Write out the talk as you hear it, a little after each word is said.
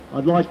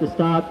I'd like to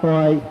start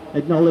by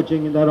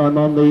acknowledging that I'm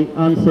on the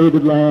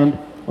unceded land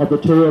of the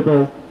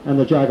Turrbal and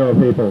the Jagera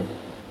people.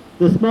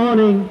 This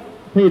morning,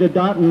 Peter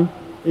Dutton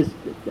is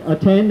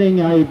attending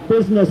a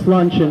business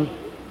luncheon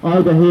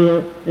over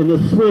here in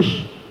the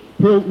Swish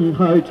Hilton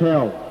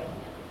Hotel.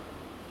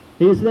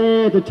 He's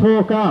there to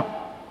talk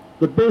up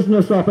the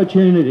business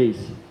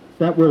opportunities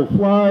that will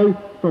flow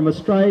from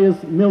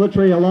Australia's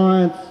military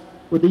alliance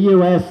with the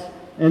US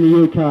and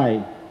the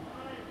UK.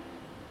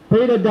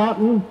 Peter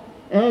Dutton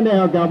and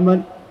our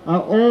government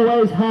are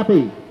always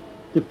happy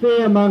to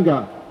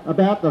fearmonger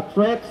about the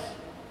threats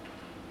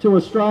to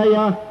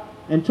Australia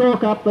and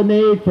talk up the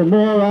need for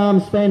more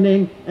arms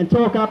spending and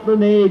talk up the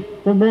need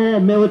for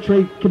more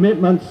military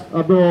commitments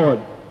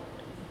abroad.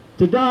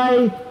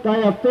 Today,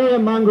 they are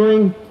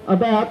fear-mongering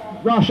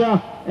about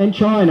Russia and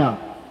China.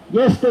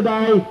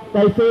 Yesterday,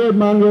 they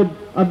fear-mongered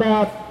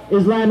about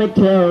Islamic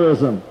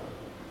terrorism.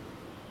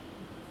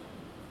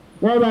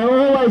 While they're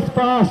always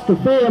fast to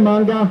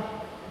fearmonger,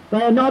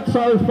 they are not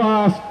so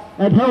fast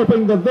at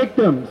helping the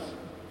victims,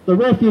 the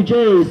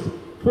refugees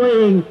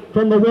fleeing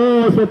from the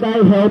wars that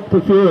they helped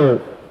to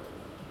fuel.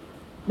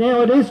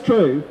 Now, it is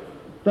true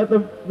that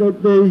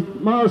the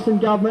Morrison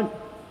government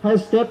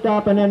has stepped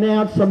up and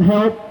announced some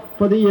help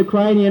for the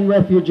Ukrainian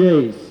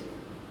refugees.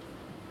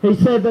 He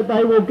said that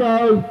they will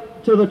go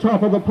to the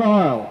top of the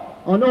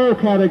pile on all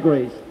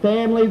categories: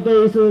 family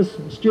visas,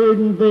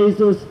 student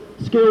visas,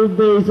 skilled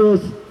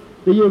visas.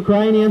 The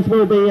Ukrainians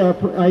will be a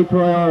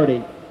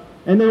priority.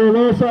 And there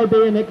will also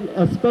be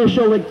a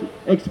special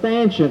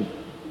expansion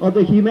of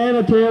the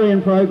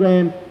humanitarian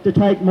program to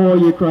take more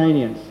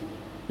Ukrainians.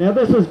 Now,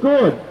 this is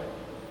good.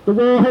 The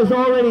war has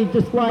already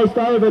displaced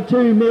over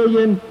 2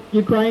 million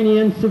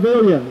Ukrainian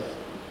civilians,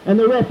 and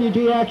the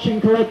Refugee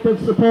Action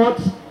Collective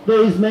supports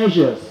these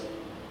measures.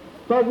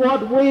 But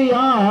what we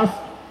ask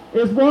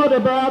is, what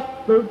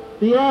about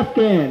the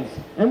Afghans?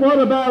 And what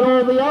about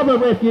all the other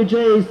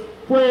refugees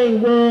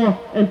fleeing war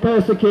and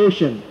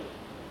persecution?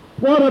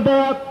 What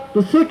about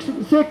the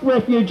sick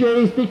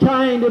refugees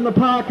detained in the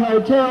Park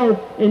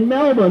Hotel in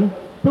Melbourne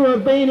who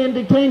have been in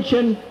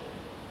detention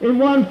in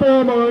one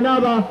form or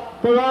another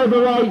for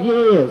over 8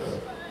 years?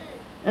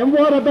 And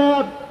what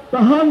about the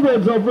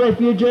hundreds of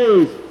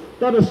refugees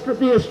that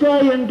the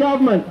Australian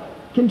government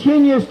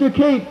continues to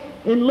keep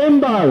in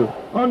limbo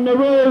on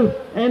Nauru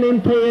and in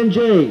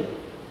PNG?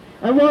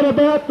 And what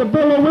about the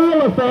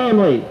Billawheeler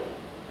family?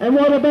 And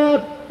what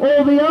about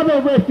all the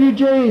other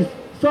refugees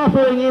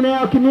suffering in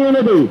our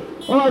community,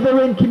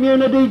 either in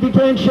community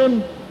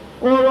detention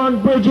or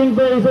on bridging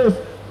visas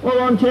or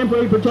on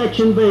temporary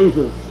protection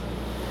visas?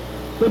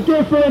 The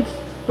difference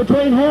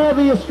between how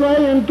the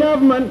Australian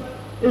government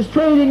is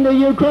treating the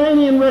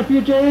Ukrainian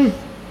refugees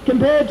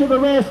compared to the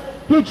rest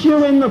hits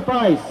you in the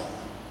face.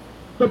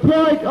 The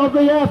plight of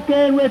the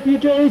Afghan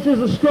refugees is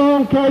a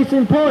strong case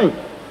in point.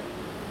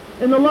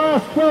 In the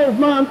last 12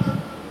 months,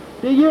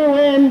 the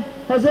UN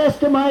has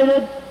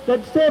estimated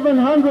that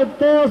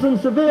 700,000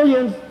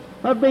 civilians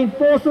have been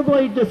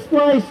forcibly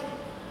displaced,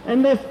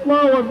 and this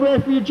flow of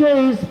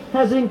refugees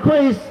has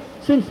increased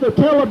since the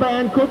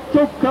Taliban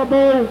took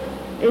Kabul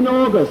in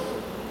August.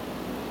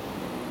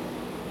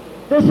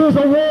 This is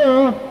a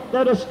war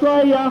that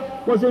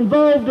Australia was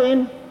involved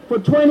in for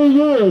 20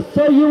 years,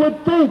 so you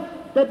would think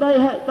that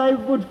they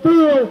would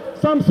feel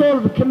some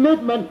sort of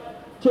commitment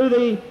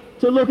to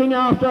looking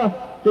after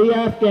the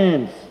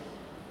Afghans.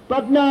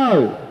 But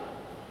no,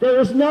 there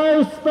is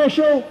no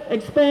special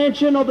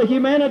expansion of the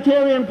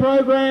humanitarian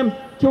program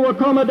to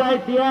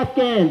accommodate the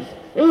Afghans,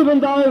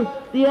 even though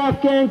the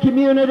Afghan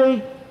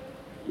community,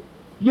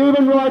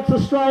 Human Rights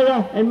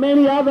Australia and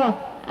many other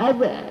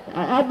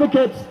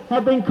advocates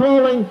have been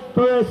calling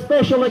for a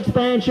special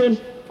expansion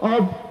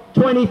of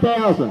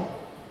 20,000.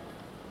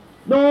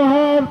 Nor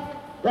have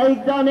they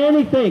done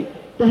anything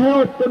to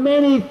help the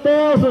many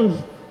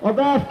thousands of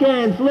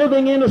Afghans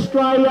living in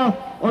Australia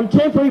on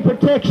temporary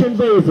protection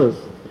visas,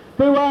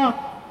 who are,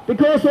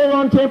 because they're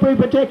on temporary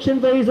protection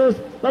visas,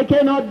 they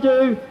cannot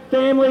do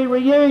family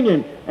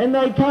reunion, and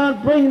they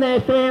can't bring their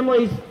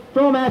families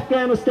from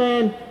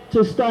Afghanistan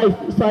to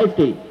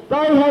safety.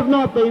 They have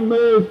not been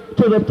moved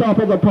to the top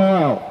of the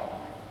pile.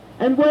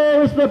 And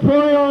where is the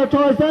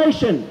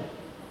prioritisation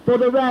for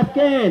the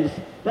Afghans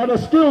that are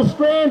still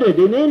stranded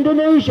in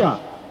Indonesia,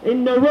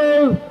 in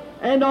Nauru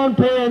and on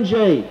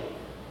PNG?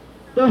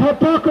 The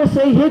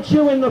hypocrisy hits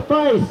you in the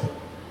face.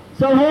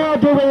 So how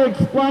do we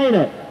explain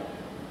it?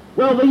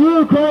 Well, the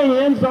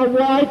Ukrainians are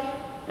white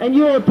and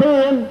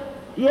European,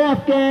 the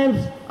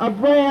Afghans are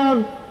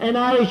brown and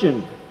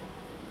Asian.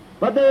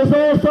 But there's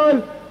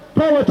also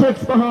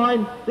politics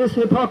behind this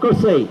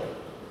hypocrisy.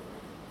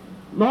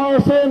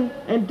 Morrison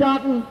and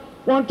Dutton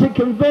want to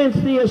convince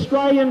the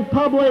Australian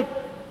public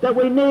that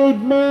we need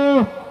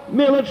more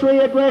military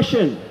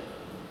aggression,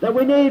 that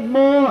we need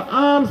more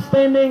arms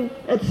spending,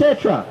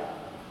 etc.,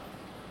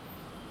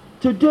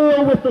 to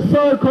deal with the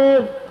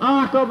so-called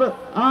arc of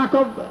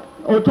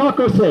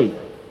autocracy,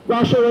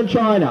 Russia and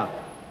China.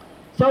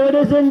 So it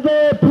is in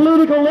their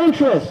political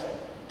interest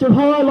to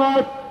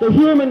highlight the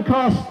human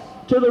cost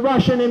to the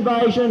Russian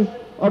invasion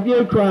of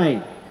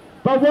Ukraine.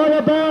 But what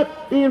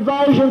about the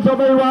invasions of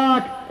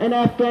Iraq and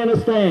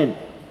Afghanistan?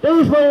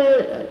 These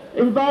were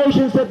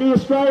invasions that the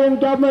Australian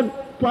government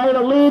played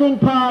a leading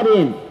part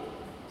in.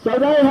 So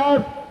they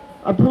have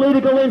a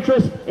political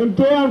interest in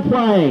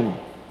downplaying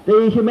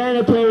the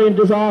humanitarian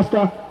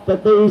disaster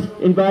that these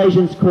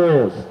invasions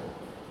caused.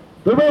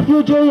 The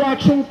Refugee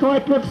Action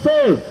Collective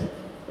says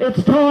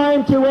it's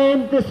time to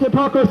end this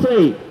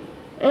hypocrisy,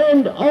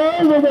 end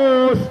all the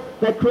wars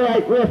that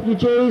create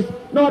refugees,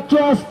 not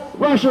just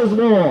Russia's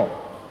war,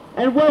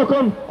 and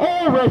welcome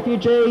all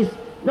refugees,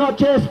 not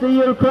just the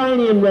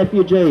Ukrainian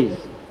refugees.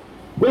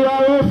 We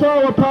are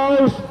also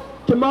opposed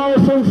to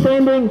Morrison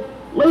sending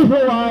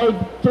lethal aid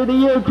to the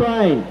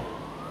Ukraine.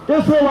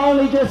 This will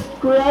only just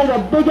create a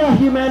bigger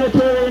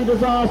humanitarian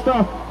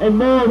disaster and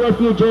more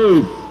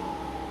refugees.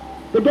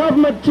 The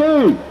government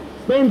too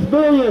spends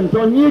billions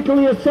on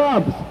nuclear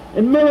subs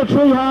and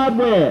military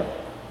hardware.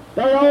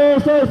 They are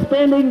also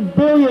spending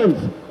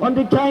billions on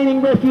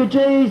detaining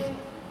refugees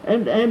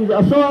and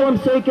asylum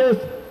seekers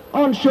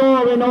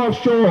onshore and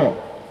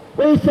offshore.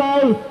 We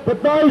say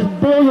that those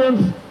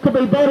billions could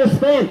be better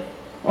spent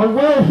on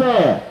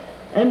welfare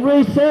and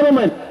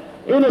resettlement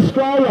in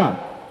Australia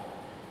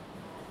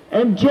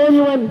and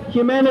genuine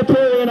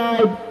humanitarian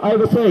aid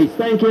overseas.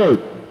 Thank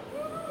you.